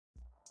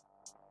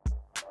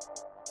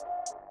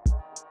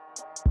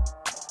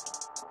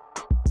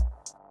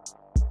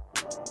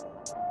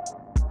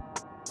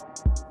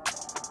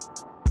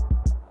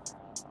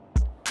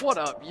What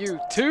up,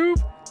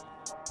 YouTube?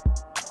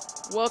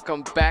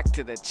 Welcome back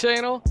to the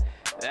channel.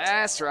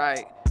 That's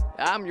right,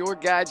 I'm your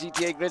guy,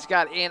 GTA Glitch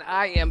God, and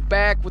I am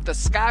back with the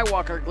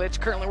Skywalker glitch,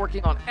 currently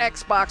working on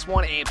Xbox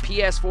One and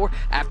PS4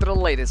 after the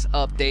latest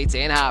updates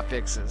and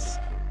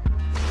hotfixes.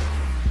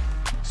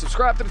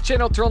 Subscribe to the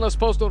channel, turn on those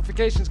post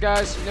notifications,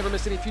 guys, so you never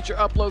miss any future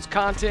uploads,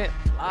 content,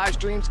 live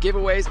streams,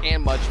 giveaways,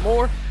 and much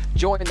more.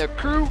 Join the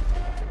crew,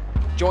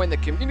 join the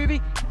community,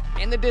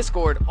 and the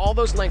Discord. All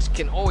those links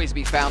can always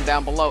be found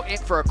down below. And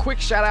for a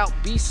quick shout out,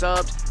 be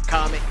subbed,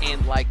 comment,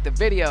 and like the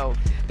video.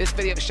 This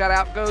video shout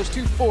out goes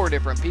to 4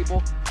 different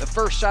people. The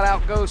first shout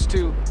out goes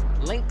to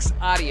Links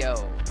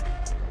Audio.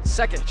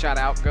 Second shout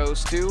out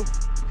goes to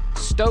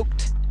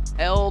Stoked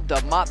El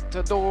de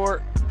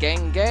Matador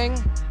Gang Gang.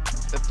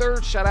 The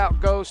third shout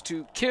out goes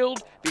to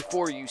Killed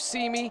Before You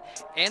See Me,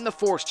 and the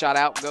fourth shout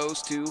out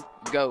goes to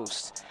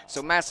Ghost.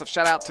 So massive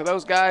shout out to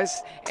those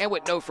guys, and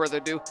with no further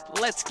ado,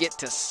 let's get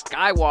to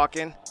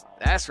skywalking.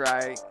 That's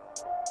right.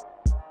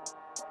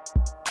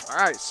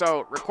 Alright,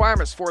 so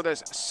requirements for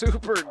this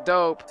super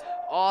dope,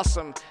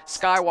 awesome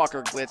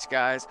Skywalker glitch,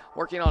 guys,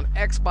 working on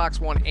Xbox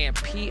One and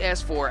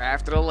PS4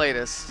 after the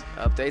latest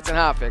updates and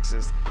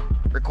hotfixes.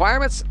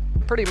 Requirements,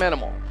 pretty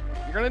minimal.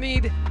 You're gonna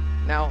need,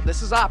 now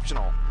this is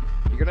optional,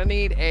 you're gonna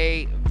need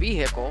a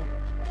vehicle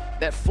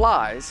that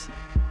flies,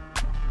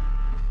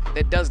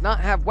 that does not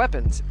have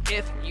weapons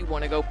if you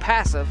want to go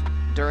passive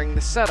during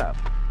the setup.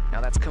 Now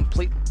that's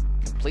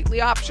completely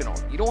optional.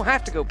 You don't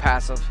have to go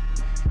passive.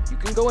 You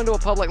can go into a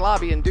public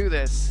lobby and do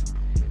this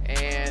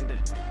and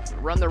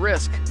run the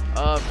risk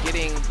of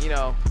getting, you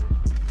know,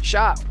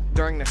 shot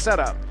during the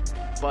setup.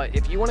 But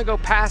if you want to go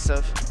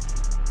passive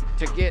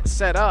to get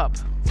set up,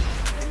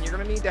 then you're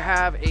going to need to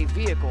have a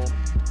vehicle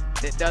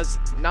that does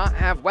not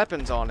have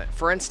weapons on it.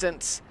 For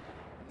instance,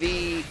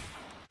 the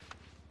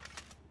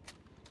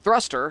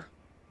thruster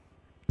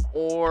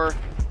or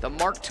the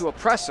Mark II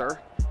oppressor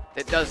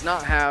that does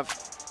not have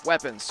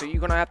weapons. So you're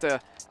going to have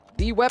to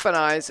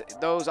de-weaponize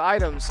those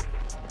items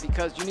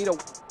because you need a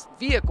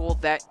vehicle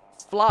that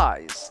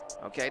flies,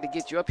 okay, to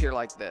get you up here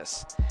like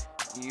this.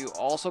 You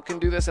also can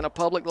do this in a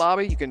public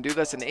lobby. You can do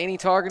this in any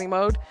targeting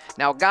mode.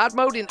 Now, God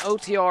mode and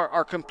OTR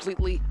are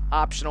completely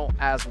optional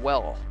as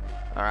well.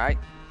 All right,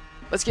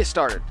 let's get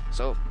started.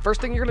 So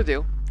first thing you're going to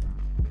do,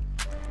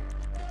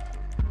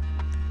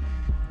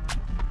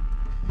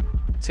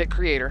 let's hit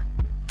creator.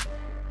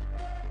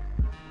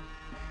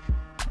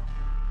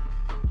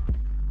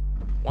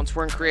 Once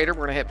we're in creator, we're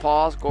going to hit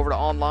pause, go over to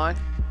online,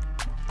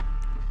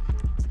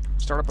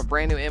 start up a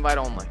brand new invite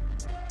only.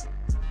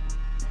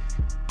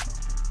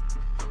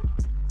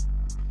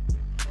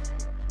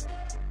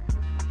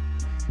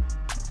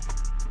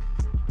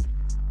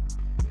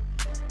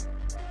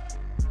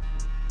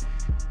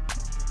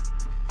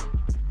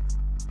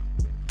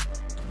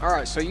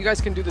 Alright, so you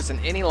guys can do this in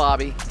any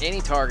lobby,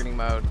 any targeting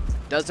mode,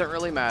 doesn't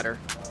really matter.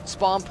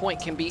 Spawn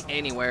point can be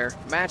anywhere,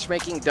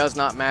 matchmaking does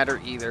not matter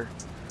either.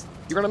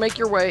 You're going to make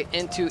your way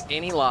into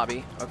any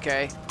lobby,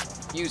 okay?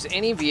 Use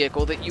any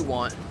vehicle that you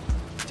want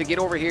to get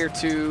over here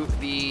to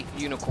the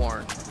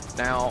unicorn.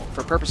 Now,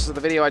 for purposes of the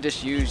video, I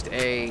just used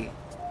a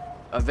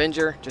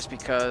Avenger just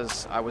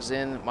because I was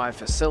in my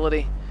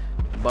facility.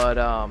 But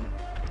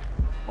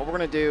what we're going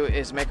to do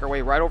is make our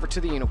way right over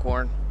to the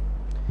unicorn.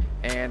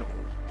 And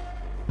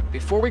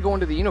before we go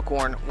into the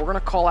unicorn, we're going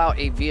to call out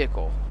a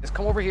vehicle. Just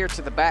come over here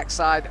to the back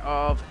side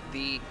of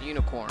the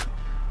unicorn.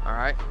 All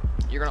right?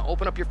 You're going to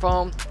open up your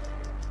phone,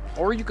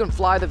 or you can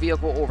fly the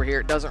vehicle over here.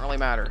 It doesn't really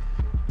matter.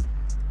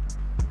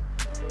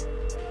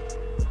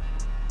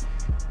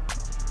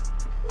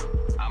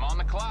 I'm on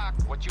the clock.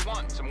 What you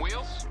want? Some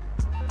wheels?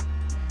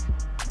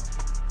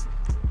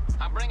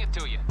 I'll bring it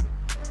to you.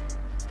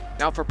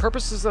 Now, for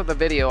purposes of the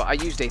video, I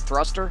used a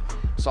thruster.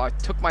 So I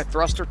took my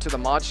thruster to the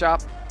mod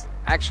shop.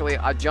 Actually,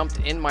 I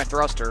jumped in my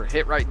thruster,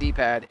 hit right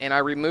D-pad, and I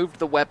removed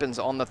the weapons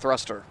on the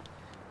thruster.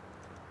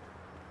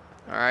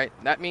 Alright,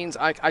 that means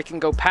I can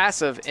go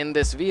passive in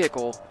this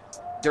vehicle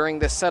during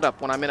this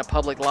setup when I'm in a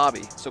public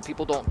lobby, so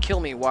people don't kill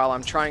me while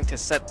I'm trying to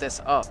set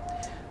this up.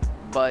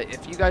 But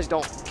if you guys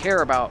don't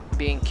care about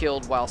being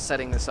killed while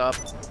setting this up,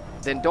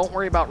 then don't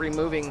worry about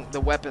removing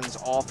the weapons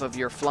off of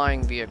your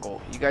flying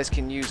vehicle. You guys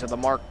can use the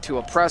Mark II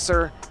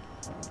oppressor,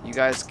 you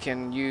guys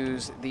can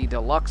use the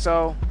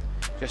Deluxo.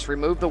 Just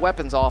remove the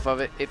weapons off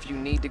of it if you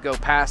need to go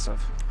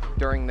passive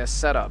during this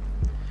setup.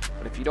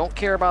 But if you don't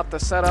care about the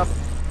setup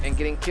and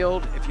getting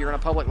killed if you're in a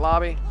public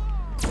lobby,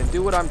 then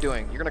do what I'm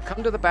doing. You're gonna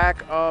come to the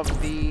back of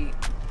the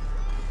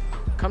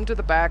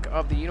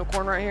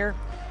unicorn right here,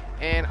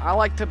 and I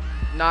like to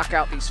knock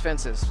out these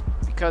fences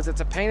because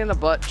it's a pain in the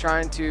butt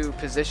trying to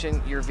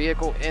position your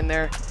vehicle in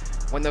there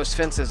when those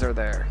fences are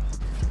there.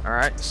 All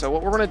right, so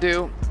what we're gonna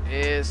do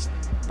is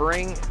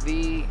bring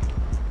the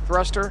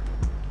thruster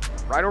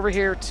right over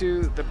here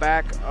to the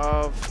back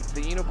of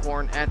the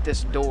unicorn at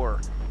this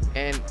door,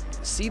 and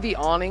see the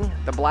awning,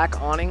 the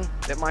black awning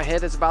that my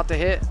head is about to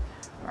hit.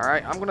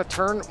 Alright, I'm going to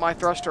turn my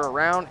thruster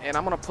around and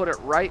I'm going to put it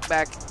right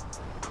back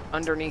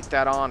underneath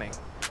that awning.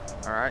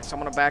 Alright, so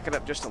I'm going to back it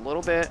up just a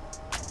little bit.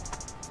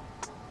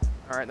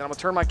 All right, then I'm gonna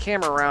turn my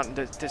camera around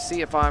to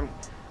see if I'm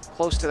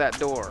close to that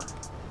door.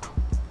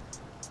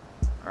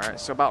 All right,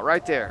 so about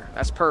right there.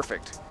 That's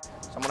perfect.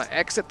 So I'm gonna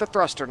exit the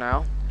thruster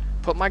now,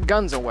 put my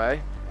guns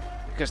away,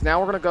 because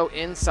now we're gonna go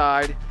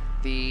inside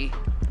the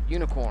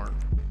unicorn.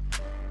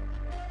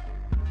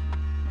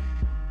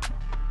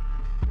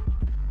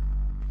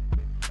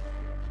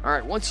 All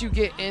right, once you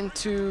get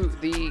into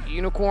the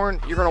unicorn,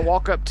 you're gonna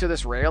walk up to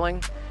this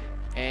railing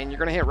and you're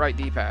gonna hit right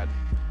D-pad.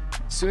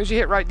 As soon as you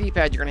hit right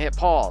D-pad, you're gonna hit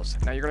pause.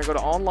 Now you're gonna go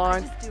to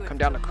online, come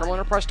down to Criminal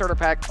Enterprise Starter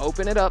Pack,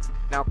 open it up,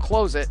 now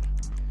close it.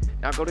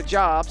 Now go to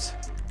Jobs,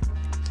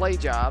 Play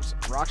Jobs,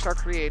 Rockstar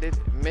Created,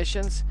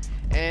 Missions,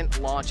 and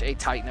launch a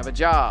Titan of a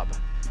job.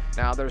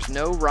 Now there's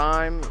no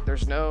rhyme,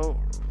 there's no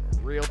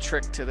real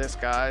trick to this,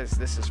 guys.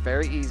 This is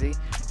very easy.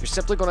 You're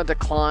simply gonna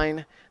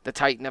decline the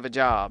Titan of a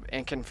job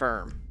and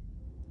confirm.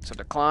 So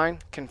decline,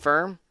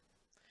 confirm.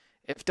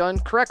 If done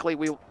correctly,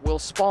 we will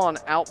spawn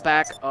out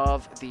back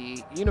of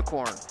the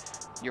unicorn.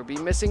 You'll be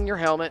missing your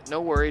helmet, no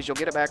worries, you'll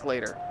get it back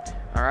later.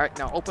 All right,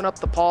 now open up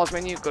the pause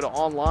menu, go to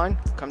online,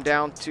 come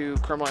down to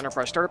Criminal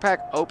Enterprise Starter Pack,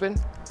 open,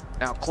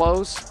 now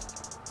close.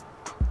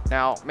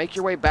 Now make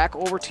your way back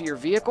over to your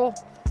vehicle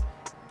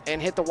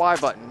and hit the Y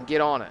button and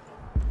get on it.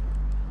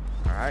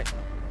 All right,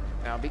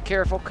 now be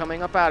careful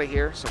coming up out of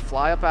here, so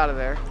fly up out of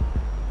there.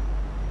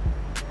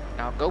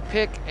 Now go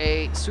pick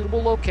a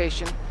suitable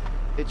location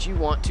that you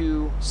want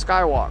to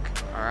skywalk.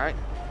 All right,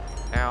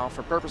 now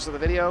for purpose of the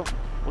video,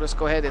 we'll just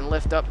go ahead and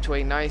lift up to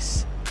a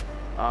nice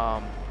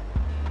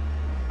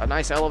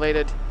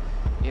elevated,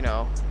 you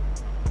know,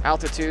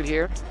 altitude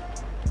here.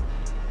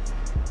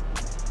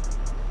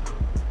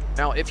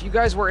 Now, if you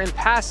guys were in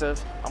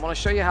passive, I'm going to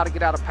show you how to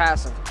get out of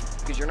passive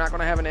because you're not going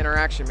to have an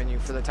interaction menu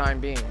for the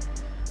time being.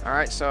 All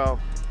right, so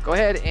go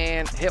ahead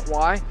and hit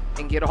Y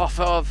and get off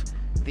of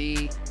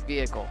the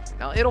vehicle.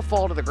 Now, it'll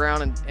fall to the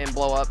ground and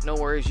blow up. No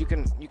worries, you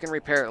can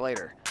repair it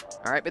later.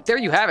 All right, but there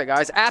you have it,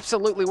 guys.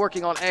 Absolutely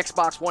working on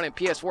Xbox One and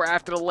PS4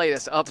 after the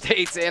latest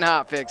updates and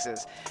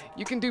hotfixes.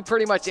 You can do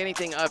pretty much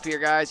anything up here,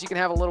 guys. You can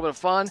have a little bit of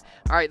fun.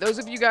 All right, those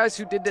of you guys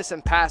who did this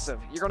in passive,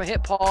 you're going to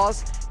hit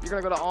pause. You're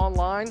going to go to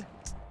online,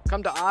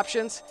 come to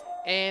options,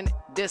 and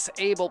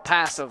disable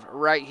passive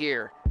right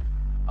here.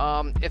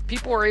 If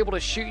people are able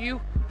to shoot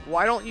you,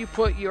 why don't you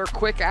put your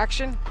quick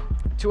action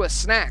to a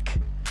snack?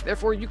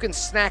 Therefore, you can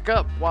snack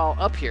up while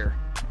up here.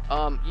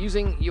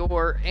 Using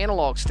your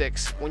analog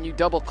sticks when you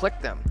double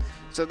click them.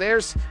 So there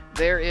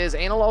is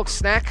analog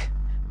snack,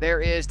 there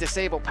is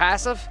disable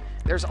passive,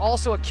 there's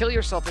also a kill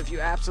yourself if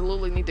you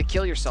absolutely need to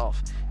kill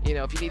yourself. You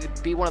know, if you need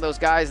to be one of those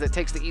guys that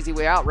takes the easy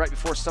way out right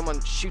before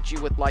someone shoots you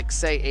with, like,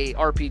 say, a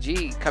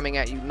RPG coming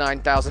at you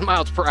 9,000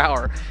 miles per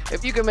hour.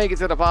 If you can make it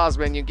to the pause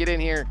menu, get in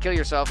here, kill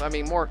yourself, I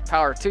mean, more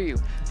power to you,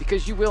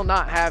 because you will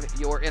not have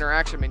your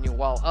interaction menu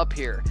while up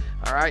here.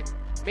 All right.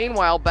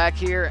 Meanwhile, back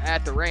here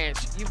at the ranch,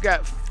 you've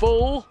got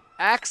full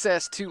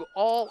access to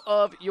all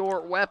of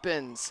your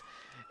weapons.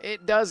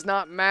 It does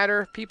not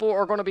matter. People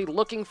are going to be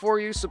looking for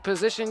you, so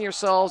position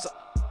yourselves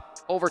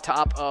over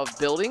top of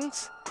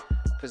buildings.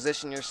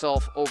 Position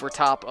yourself over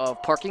top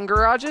of parking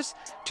garages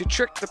to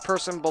trick the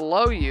person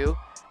below you,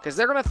 because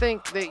they're going to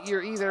think that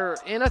you're either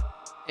in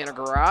a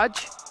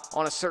garage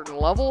on a certain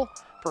level,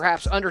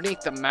 perhaps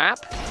underneath the map.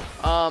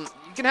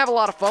 You can have a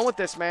lot of fun with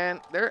this,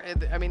 man.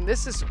 I mean,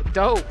 this is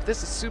dope.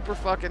 This is super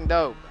fucking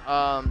dope.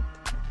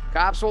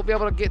 Cops won't be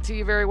able to get to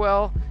you very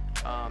well.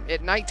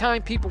 At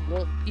nighttime, people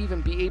won't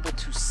even be able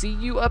to see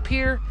you up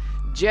here.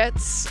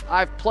 Jets,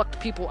 I've plucked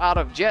people out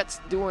of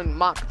jets doing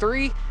Mach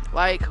 3,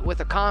 like with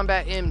a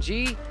combat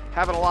MG,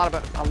 having a lot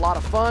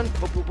of fun.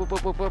 Boop, boop, boop, boop,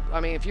 boop, boop. I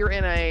mean, if you're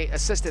in a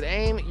assisted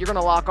aim, you're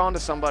gonna lock onto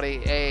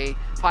somebody, a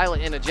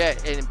pilot in a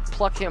jet, and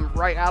pluck him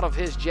right out of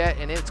his jet,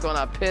 and it's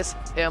gonna piss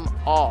him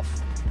off.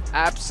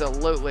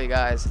 Absolutely,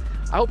 guys.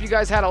 I hope you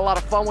guys had a lot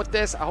of fun with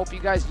this. I hope you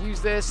guys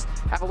use this,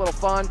 have a little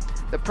fun.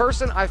 The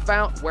person I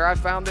found, where I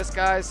found this,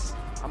 guys,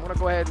 I'm gonna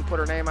go ahead and put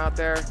her name out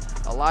there.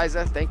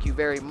 Eliza, thank you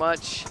very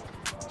much.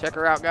 Check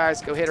her out,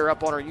 guys. Go hit her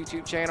up on her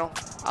YouTube channel.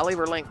 I'll leave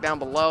her link down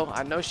below.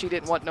 I know she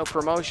didn't want no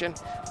promotion,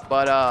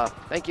 but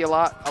thank you a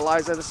lot,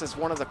 Eliza. This is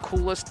one of the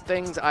coolest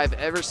things I've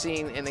ever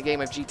seen in the game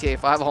of GTA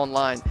 5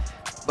 Online.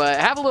 But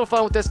have a little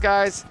fun with this,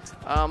 guys.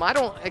 I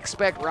don't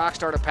expect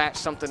Rockstar to patch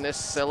something this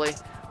silly.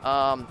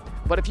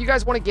 But if you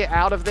guys want to get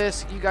out of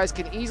this, you guys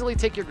can easily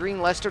take your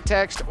green Lester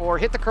text or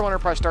hit the Criminal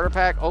Enterprise Starter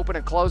Pack, open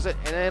and close it,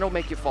 and then it'll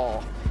make you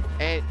fall.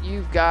 And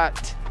you've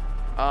got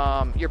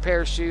your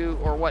parachute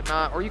or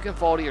whatnot, or you can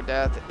fall to your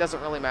death. It doesn't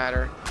really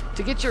matter.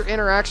 To get your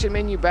interaction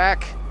menu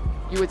back,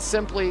 you would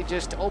simply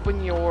just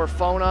open your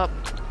phone up,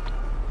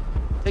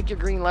 take your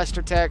green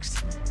Lester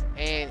text,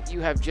 and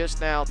you have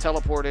just now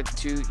teleported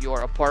to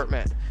your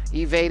apartment,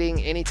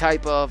 evading any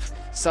type of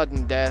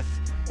sudden death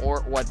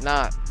or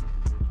whatnot.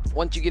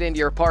 Once you get into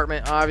your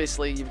apartment,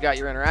 obviously, you've got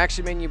your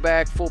interaction menu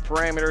back, full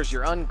parameters,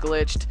 you're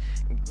unglitched,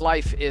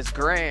 life is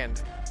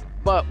grand.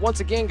 But once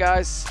again,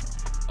 guys,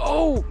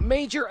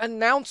 major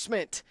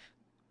announcement.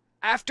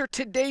 After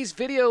today's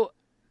video,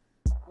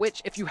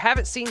 which if you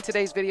haven't seen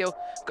today's video,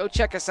 go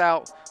check us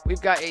out.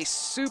 We've got a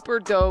super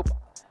dope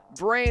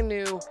brand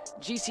new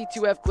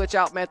GC2F glitch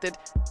out method,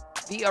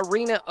 the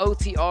Arena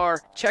OTR.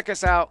 Check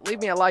us out. Leave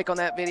me a like on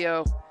that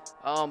video.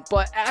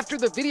 But after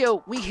the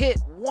video, we hit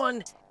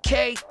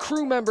 1K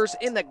crew members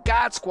in the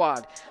God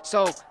Squad.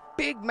 So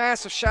big,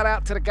 massive shout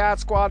out to the God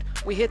Squad.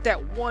 We hit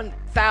that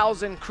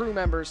 1,000 crew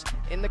members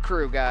in the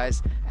crew,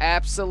 guys.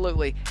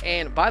 Absolutely.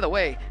 And by the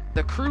way,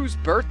 the crew's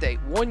birthday,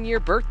 1-year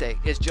birthday,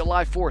 is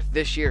July 4th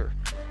this year.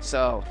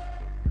 So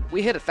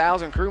we hit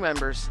 1,000 crew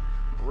members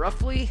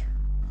roughly.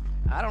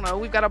 I don't know,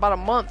 we've got about a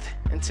month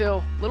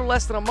until, a little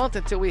less than a month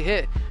until we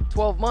hit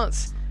 12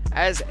 months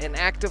as an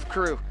active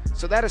crew.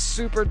 So that is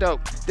super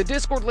dope. The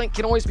Discord link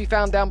can always be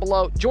found down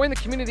below. Join the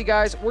community,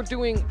 guys. We're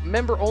doing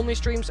member-only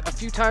streams a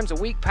few times a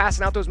week,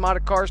 passing out those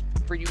modded cars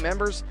for you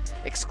members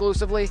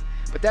exclusively.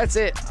 But that's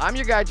it. I'm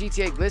your guy,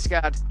 GTA Glitch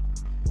God.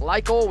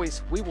 Like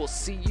always, we will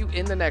see you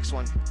in the next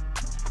one.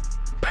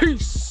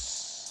 Peace.